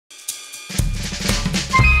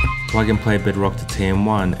Plug and play Bedrock to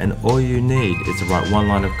TM1 and all you need is to write one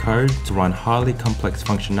line of code to run highly complex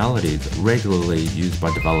functionalities regularly used by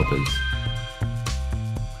developers.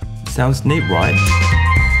 Sounds neat, right?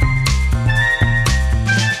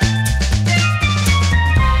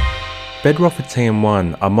 Bedrock for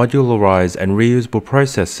TM1 are modularized and reusable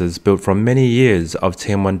processes built from many years of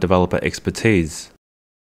TM1 developer expertise.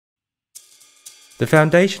 The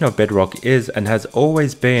foundation of Bedrock is and has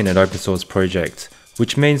always been an open source project,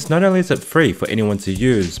 which means not only is it free for anyone to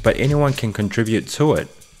use, but anyone can contribute to it.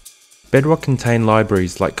 Bedrock contains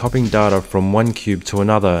libraries like copying data from one cube to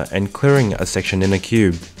another and clearing a section in a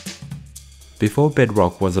cube. Before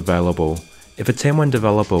Bedrock was available, if a TM1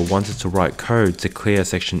 developer wanted to write code to clear a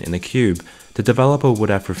section in a cube, the developer would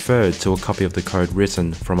have referred to a copy of the code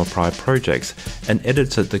written from a prior project and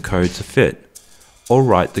edited the code to fit, or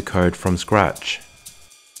write the code from scratch.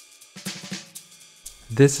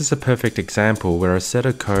 This is a perfect example where a set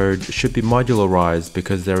of code should be modularized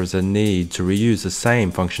because there is a need to reuse the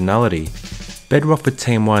same functionality. Bedrock for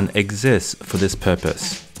TM1 exists for this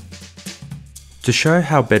purpose. To show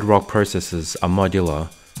how Bedrock processes are modular,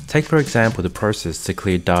 take for example the process to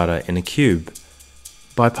clear data in a cube.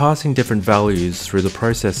 By passing different values through the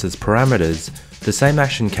process's parameters, the same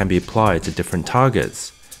action can be applied to different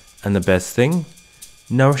targets. And the best thing?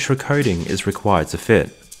 No extra coding is required to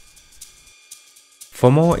fit.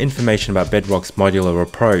 For more information about Bedrock's modular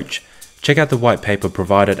approach, check out the white paper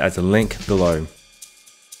provided as a link below.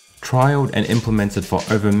 Trialed and implemented for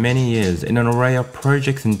over many years in an array of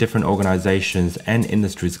projects in different organizations and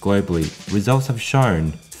industries globally, results have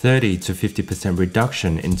shown 30 to 50%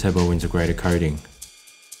 reduction in TurboIntegrator coding,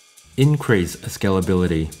 increased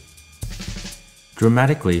scalability,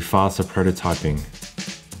 dramatically faster prototyping,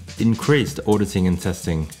 increased auditing and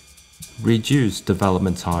testing, reduced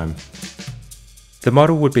development time. The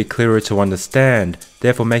model would be clearer to understand,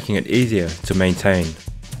 therefore making it easier to maintain.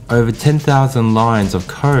 Over 10,000 lines of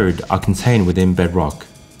code are contained within Bedrock.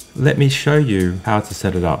 Let me show you how to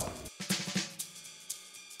set it up.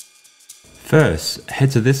 First,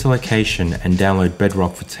 head to this location and download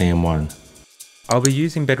Bedrock for TM1. I'll be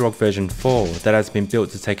using Bedrock version 4 that has been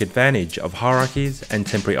built to take advantage of hierarchies and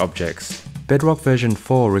temporary objects. Bedrock version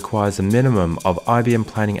 4 requires a minimum of IBM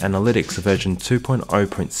Planning Analytics version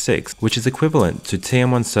 2.0.6, which is equivalent to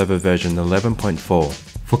TM1 Server version 11.4.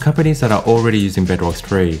 For companies that are already using Bedrock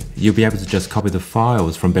 3, you'll be able to just copy the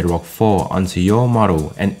files from Bedrock 4 onto your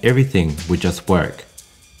model and everything would just work.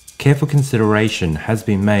 Careful consideration has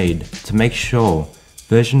been made to make sure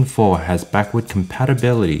version 4 has backward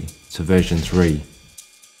compatibility to version 3.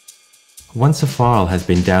 Once a file has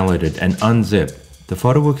been downloaded and unzipped, the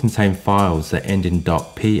folder will contain files that end in .pro.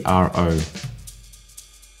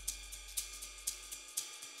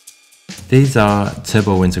 These are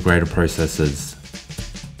TurboIntegrator processes.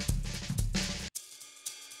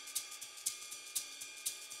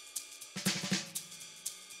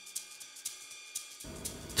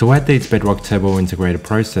 To add these Bedrock TurboIntegrator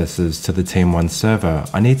processes to the TM1 server,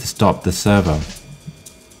 I need to stop the server.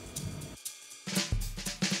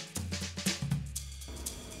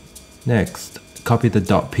 Next, copy the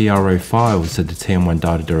 .pro files to the TM1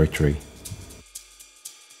 data directory.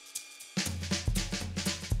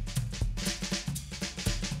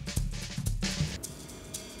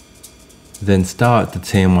 Then start the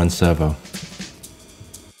TM1 server.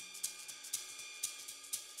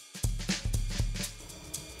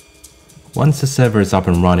 Once the server is up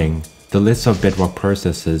and running, the list of Bedrock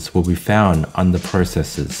processes will be found under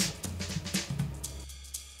Processes.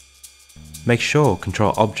 Make sure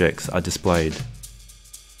control objects are displayed.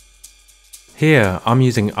 Here, I'm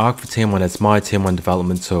using Arc for TM1 as my TM1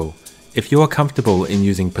 development tool. If you are comfortable in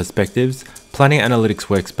using Perspectives, Planning Analytics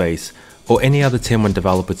Workspace, or any other TM1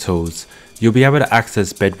 developer tools, you'll be able to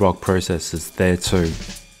access Bedrock processes there too.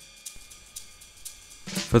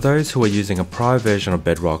 For those who are using a prior version of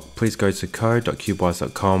Bedrock, please go to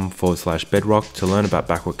code.cubewise.com/bedrock to learn about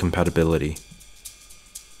backward compatibility.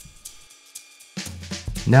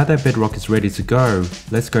 Now that Bedrock is ready to go,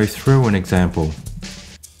 let's go through an example.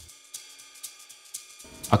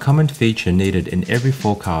 A common feature needed in every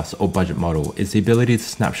forecast or budget model is the ability to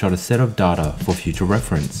snapshot a set of data for future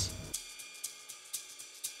reference.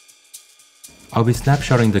 I'll be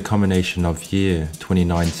snapshotting the combination of year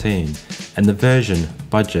 2019 and the version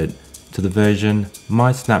budget to the version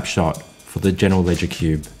my snapshot for the general ledger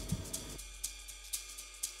cube.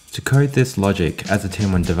 To code this logic as a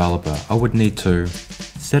TM1 developer, I would need to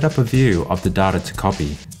set up a view of the data to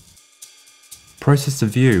copy, process the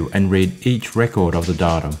view and read each record of the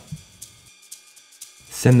data,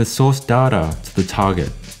 send the source data to the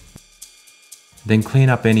target, then clean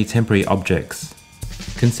up any temporary objects,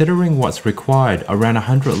 Considering what's required, around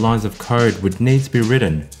 100 lines of code would need to be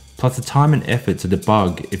written, plus the time and effort to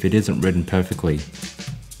debug if it isn't written perfectly.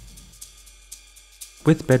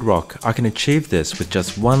 With Bedrock, I can achieve this with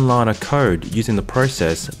just one line of code using the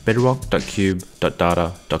process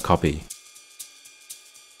bedrock.cube.data.copy.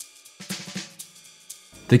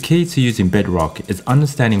 The key to using Bedrock is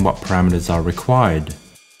understanding what parameters are required.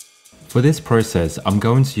 For this process, I'm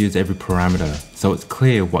going to use every parameter so it's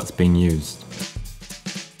clear what's being used.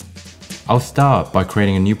 I'll start by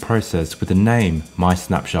creating a new process with the name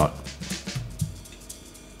mySnapshot.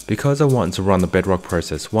 Because I want to run the Bedrock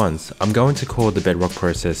process once, I'm going to call the Bedrock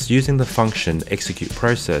process using the function execute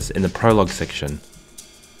process in the prologue section.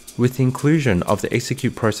 With the inclusion of the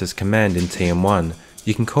execute process command in TM1,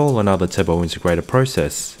 you can call another TurboIntegrator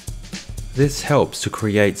process. This helps to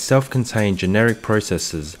create self-contained generic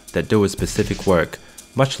processes that do a specific work,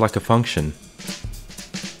 much like a function.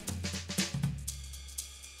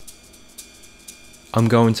 I'm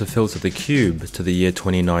going to filter the cube to the year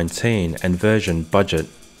 2019 and version budget.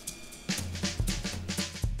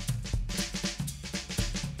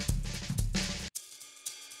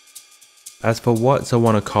 As for what I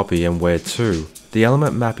want to copy and where to, the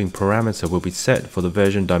element mapping parameter will be set for the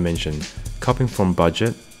version dimension, copying from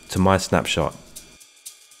budget to mySnapshot.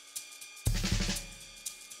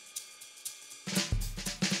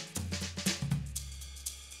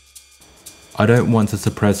 I don't want to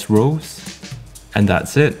suppress rules. And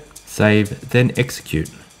that's it. Save, then execute.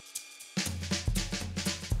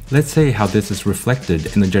 Let's see how this is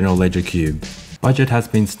reflected in the general ledger cube. Budget has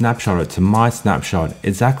been snapshotted to mySnapshot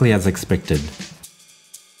exactly as expected.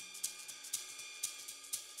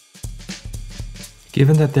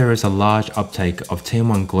 Given that there is a large uptake of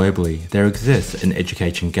TM1 globally, there exists an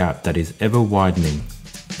education gap that is ever widening.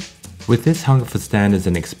 With this hunger for standards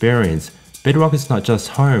and experience, Bedrock is not just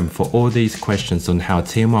home for all these questions on how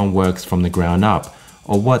TM1 works from the ground up,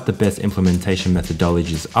 or what the best implementation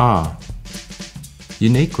methodologies are.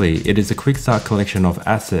 Uniquely, it is a quick start collection of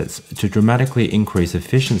assets to dramatically increase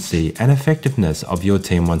efficiency and effectiveness of your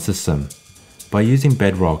TM1 system. By using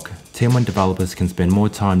Bedrock, TM1 developers can spend more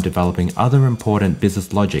time developing other important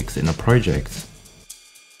business logics in a project.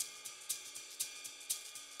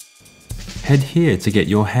 Head here to get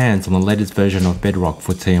your hands on the latest version of Bedrock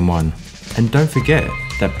for TM1. And don't forget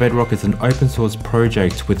that Bedrock is an open source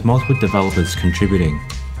project with multiple developers contributing.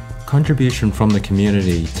 Contribution from the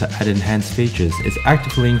community to add enhanced features is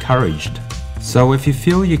actively encouraged. So if you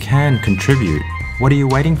feel you can contribute, what are you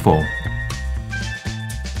waiting for?